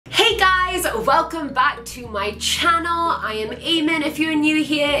guys, welcome back to my channel. I am Ayman. If you're new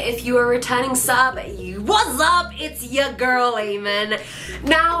here, if you are a returning sub, what's up? It's your girl Ayman.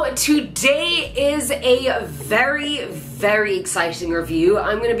 Now today is a very exciting review.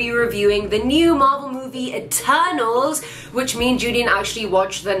 I'm going to be reviewing the new Marvel movie Eternals, which me and Julian actually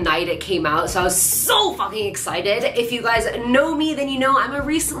watched the night it came out, so I was so fucking excited. If you guys know me, then you know I'm a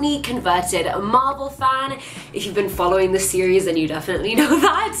recently converted Marvel fan. If you've been following the series, then you definitely know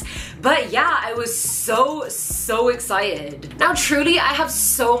that. But yeah, I was so excited. Now truly, I have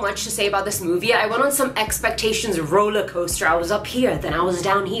so much to say about this movie. I went on some expectations roller coaster. I was up here, then I was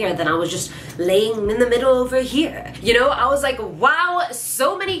down here, then I was just laying in the middle over here. You know, I was like, wow,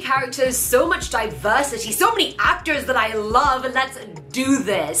 so many characters, so much diversity, so many actors that I love, let's do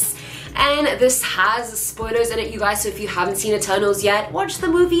this. And this has spoilers in it, you guys, so if you haven't seen Eternals yet, watch the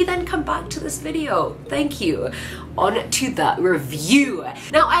movie, then come back to this video. Thank you. On to the review.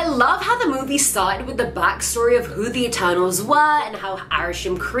 Now, I love how the movie started with the backstory of who the Eternals were and how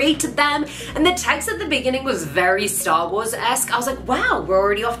Arishem created them, and the text at the beginning was very Star Wars-esque. I was like, wow, we're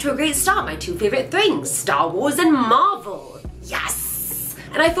already off to a great start. My two favorite things, Star Wars and Marvel. Yes!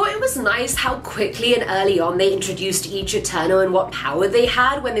 And I thought it was nice how quickly and early on they introduced each Eternal and what power they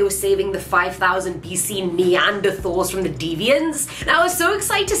had when they were saving the 5000 BC Neanderthals from the Deviants. And I was so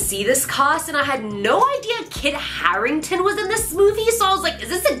excited to see this cast, and I had no idea Kit Harington was in this movie, so I was like, is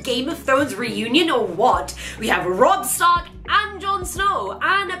this a Game of Thrones reunion or what? We have Robb Stark and Jon Snow,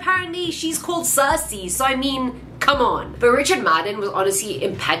 and apparently she's called Cersei, so I mean, come on. But Richard Madden was honestly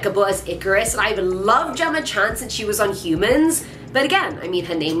impeccable as Icarus, and I've loved Gemma Chan since she was on Humans. But again, I mean,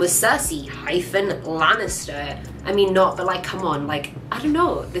 her name was Cersei hyphen Lannister. I mean, not, but like, come on, like, I don't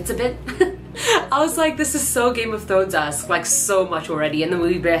know, it's a bit... I was like, this is so Game of Thrones-esque, like so much already, and the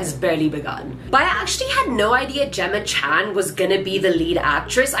movie has barely begun. But I actually had no idea Gemma Chan was gonna be the lead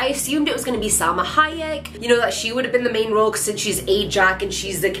actress. I assumed it was gonna be Salma Hayek, you know, that she would have been the main role since she's Ajak and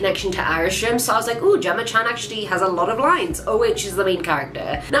she's the connection to Arishem. So I was like, ooh, Gemma Chan actually has a lot of lines. Oh wait, she's the main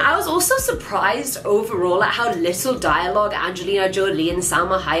character. Now, I was also surprised overall at how little dialogue Angelina Jolie and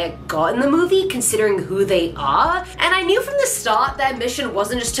Salma Hayek got in the movie, considering who they are. And I knew from the start their mission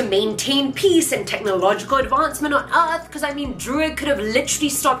wasn't just to maintain peace and technological advancement on Earth, because I mean, Druid could have literally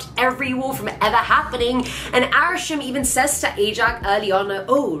stopped every war from ever happening, and Arishem even says to Ajak early on,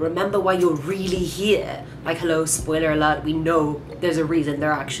 oh, remember why you're really here. Like, hello, spoiler alert, we know there's a reason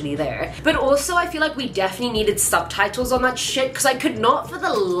they're actually there. But also, I feel like we definitely needed subtitles on that shit, because I could not for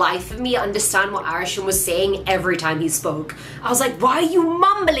the life of me understand what Arishem was saying every time he spoke. I was like, why are you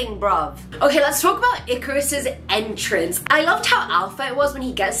mumbling, bruv? Okay, let's talk about Icarus's entrance. I loved how alpha it was when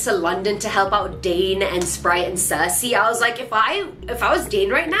he gets to London to help out Dane and Sprite and Cersei. I was like, if I was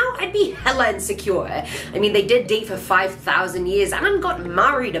Dane right now, I'd be hella insecure. I mean, they did date for 5,000 years and got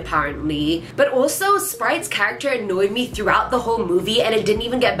married apparently. But also, Sprite's character annoyed me throughout the whole movie, and it didn't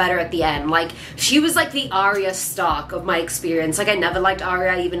even get better at the end. Like, she was like the Arya Stark of my experience. Like, I never liked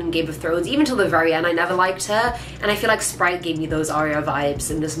Arya, even in Game of Thrones. Even till the very end, I never liked her. And I feel like Sprite gave me those Arya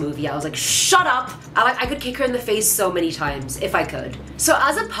vibes in this movie. I was like, shut up! I could kick her in the face so many times, if I could. So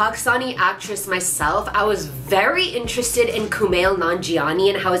as a Pakistani actress myself, I was very interested in KUMAIL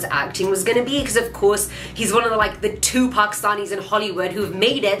NANJIANI and how his acting was gonna be, because of course, he's one of the two Pakistanis in Hollywood who've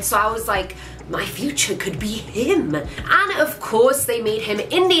made it, so I was like, my future could be him. And of course, they made him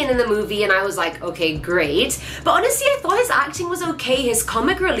Indian in the movie, and I was like, okay, great. But honestly, I thought his acting was okay. His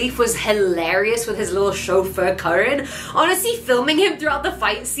comic relief was hilarious with his little chauffeur, Karan. Honestly, filming him throughout the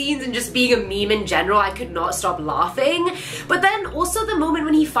fight scenes and just being a meme in general, I could not stop laughing. But then also the moment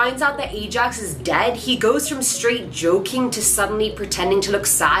when he finds out that Ajax is dead, he goes from straight joking to suddenly pretending to look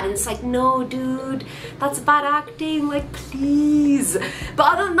sad, and it's like, no, dude, that's bad acting, like, please.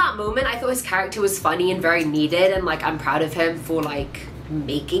 But other than that moment, I thought his character was funny and very needed, and like, I'm proud of him for like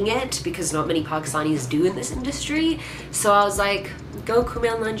making it, because not many Pakistanis do in this industry. So I was like, go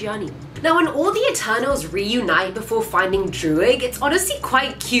KUMAIL NANJIANI. Now, when all the Eternals reunite before finding Druid, it's honestly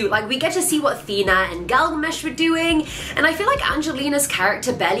quite cute. Like, we get to see what Thena and Gilgamesh were doing, and I feel like Angelina's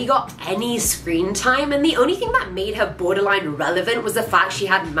character barely got any screen time, and the only thing that made her borderline relevant was the fact she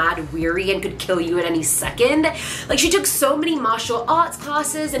had mad weary and could kill you at any second. Like, she took so many martial arts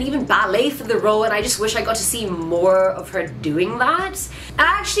classes and even ballet for the role, and I just wish I got to see more of her doing that. And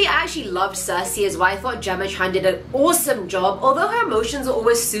I actually loved Cersei as well. I thought Gemma Chan did an awesome job, although her emotions are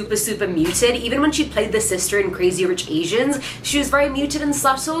always super muted. Even when she played the sister in Crazy Rich Asians, she was very muted and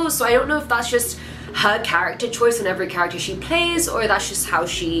subtle, so I don't know if that's just her character choice on every character she plays, or that's just how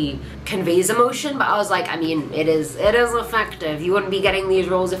she conveys emotion. But I was like, I mean, it is effective. You wouldn't be getting these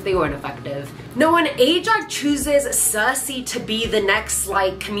roles if they weren't effective. Now when Ajak chooses Cersei to be the next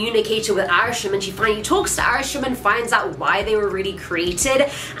like communicator with Arishem, and she finally talks to Arishem and finds out why they were really created,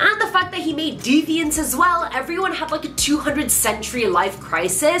 and the fact that he made deviants as well, everyone had like a 200 century life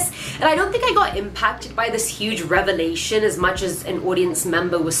crisis, and I don't think I got impacted by this huge revelation as much as an audience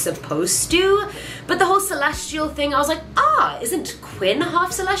member was supposed to. But the whole Celestial thing, I was like, ah, isn't Quinn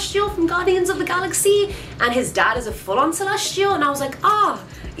half Celestial from Guardians of the Galaxy? And his dad is a full-on Celestial? And I was like, ah,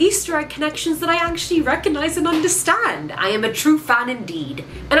 Easter egg connections that I actually recognize and understand. I am a true fan indeed.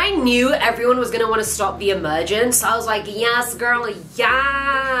 And I knew everyone was gonna want to stop the emergence, so I was like, yes girl,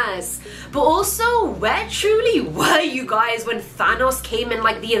 yes. But also, where truly were you guys when Thanos came in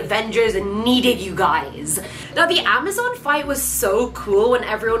like the Avengers and needed you guys? Now the Amazon fight was so cool when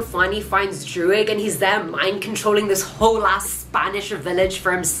everyone finally finds Druig and he's there mind controlling this whole ass Spanish village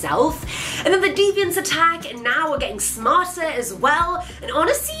for himself. And then the Deviants attack, and now we're getting smarter as well. And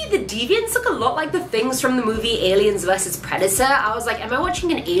honestly, the Deviants look a lot like the things from the movie Aliens vs Predator. I was like, am I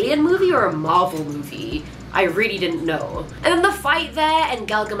watching an Alien movie or a Marvel movie? I really didn't know. And then the fight there and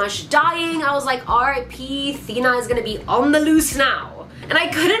Gilgamesh dying, I was like, RIP, Thena is gonna be on the loose now. And I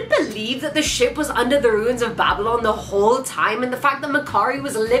couldn't believe that the ship was under the ruins of Babylon the whole time, and the fact that Makari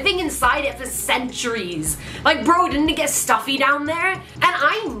was living inside it for centuries. Like, bro, didn't it get stuffy down there? And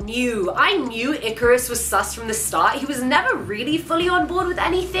I knew Icarus was sus from the start. He was never really fully on board with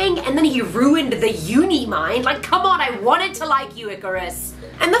anything, and then he ruined the uni mind. Like, come on, I wanted to like you, Icarus.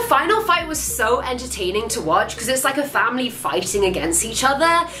 And the final fight was so entertaining to watch because it's like a family fighting against each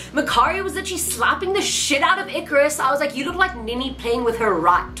other. Makari was literally slapping the shit out of Icarus. I was like, you look like Ninny playing with her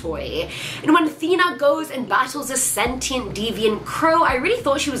rat toy. And when Athena goes and battles a sentient deviant crow, I really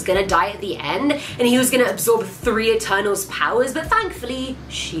thought she was gonna die at the end and he was gonna absorb 3 Eternals' powers, but thankfully,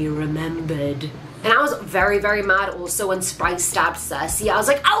 she remembered. And I was very, very mad also when Sprite stabbed Cersei. I was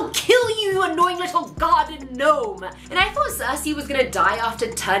like, I'll kill you, you annoying little garden gnome. And I thought Cersei was gonna die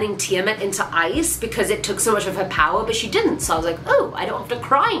after turning Tiamat into ice because it took so much of her power, but she didn't. So I was like, oh, I don't have to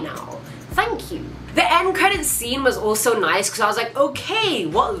cry now. Thank you. The end credits scene was also nice because I was like, okay,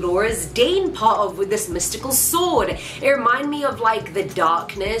 what lore is Dane part of with this mystical sword? It reminded me of like the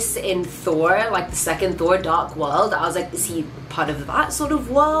darkness in Thor, like the second Thor, Dark World. I was like, is he part of that sort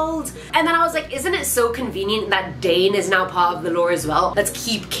of world? And then I was like, isn't it so convenient that Dane is now part of the lore as well? Let's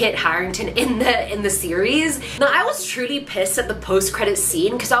keep Kit Harington in the series. Now I was truly pissed at the post-credit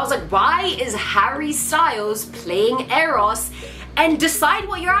scene because I was like, why is Harry Styles playing Eros? And decide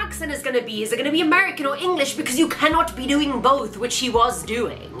what your accent is gonna be. Is it gonna be American or English? Because you cannot be doing both, which he was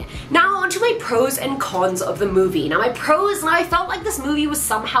doing. Now onto my pros and cons of the movie. Now my pros, I felt like this movie was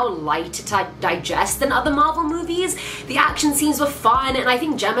somehow light to digest than other Marvel movies. The action scenes were fun, and I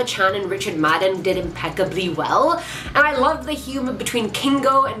think Gemma Chan and Richard Madden did impeccably well. And I loved the humor between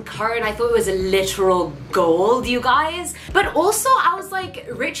Kingo and Karen. I thought it was a literal gold, you guys. But also I was like,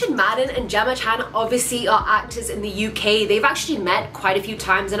 Richard Madden and Gemma Chan obviously are actors in the UK. They've actually met quite a few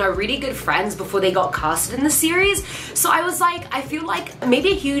times and are really good friends before they got casted in the series. So I was like, I feel like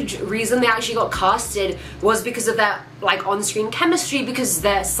maybe a huge reason they actually got casted was because of their like on-screen chemistry, because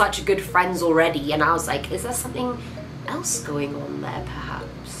they're such good friends already. And I was like, is there something else going on there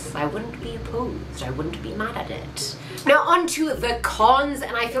perhaps? I wouldn't be opposed. I wouldn't be mad at it. Now onto the cons,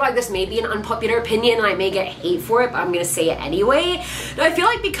 and I feel like this may be an unpopular opinion and I may get hate for it, but I'm gonna say it anyway. Now I feel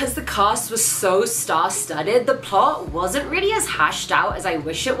like because the cast was so star-studded, the plot wasn't really as hashed out as I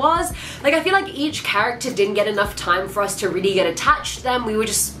wish it was. Like I feel like each character didn't get enough time for us to really get attached to them. We were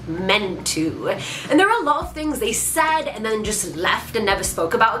just meant to. And there are a lot of things they said and then just left and never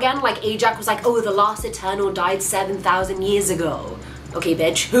spoke about again. Like Ajak was like, oh, the last Eternal died 7,000 years ago. Okay,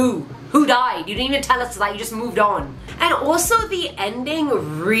 bitch, who? Who died? You didn't even tell us that, you just moved on. And also the ending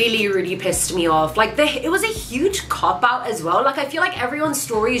really pissed me off. Like it was a huge cop-out as well. Like I feel like everyone's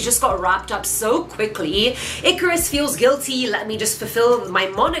stories just got wrapped up so quickly. Icarus feels guilty, let me just fulfill my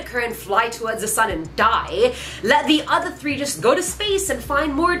moniker and fly towards the sun and die. Let the other 3 just go to space and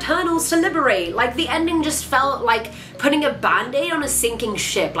find more Eternals to liberate. Like the ending just felt like putting a band-aid on a sinking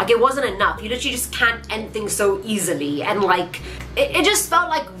ship. Like it wasn't enough. You literally just can't end things so easily. And like, it just felt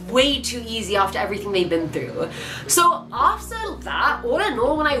like way way too easy after everything they've been through. So after that, all in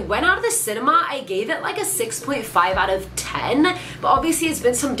all, when I went out of the cinema, I gave it like a 6.5 out of 10. But obviously it's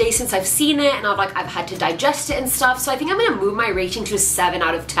been some days since I've seen it and I've had to digest it and stuff. So I think I'm gonna move my rating to a 7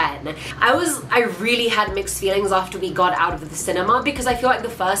 out of 10. I really had mixed feelings after we got out of the cinema because I feel like the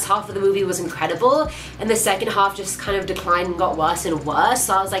first half of the movie was incredible and the second half just kind of declined and got worse and worse.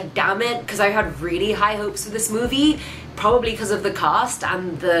 So I was like, damn it, because I had really high hopes for this movie, probably because of the cast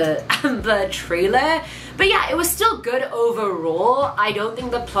and the trailer. But yeah, it was still good overall. I don't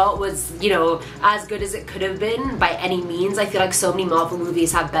think the plot was, you know, as good as it could have been by any means. I feel like so many Marvel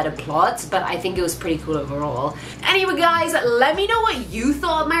movies have better plots, but I think it was pretty cool overall. Anyway guys, let me know what you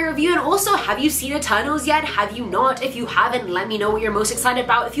thought of my review, and also, have you seen Eternals yet? Have you not? If you haven't, let me know what you're most excited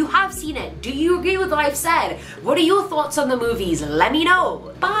about. If you have seen it, do you agree with what I've said? What are your thoughts on the movies? Let me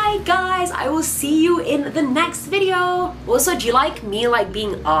know. Bye guys, I will see you in the next video. Also, do you like me like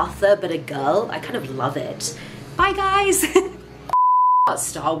being Arthur but a girl? I kind of love it. Bye guys!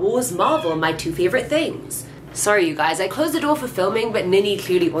 Star Wars, Marvel, my two favorite things. Sorry you guys, I closed the door for filming, but Nini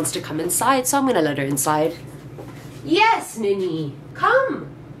clearly wants to come inside, so I'm gonna let her inside. Yes, Nini!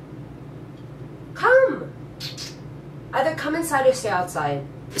 Come! Come! Either come inside or stay outside.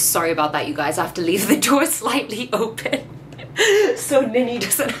 Sorry about that you guys, I have to leave the door slightly open so Nini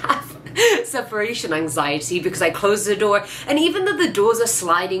doesn't have separation anxiety because I closed the door, and even though the doors are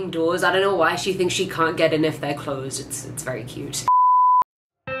sliding doors, I don't know why she thinks she can't get in if they're closed. It's very cute.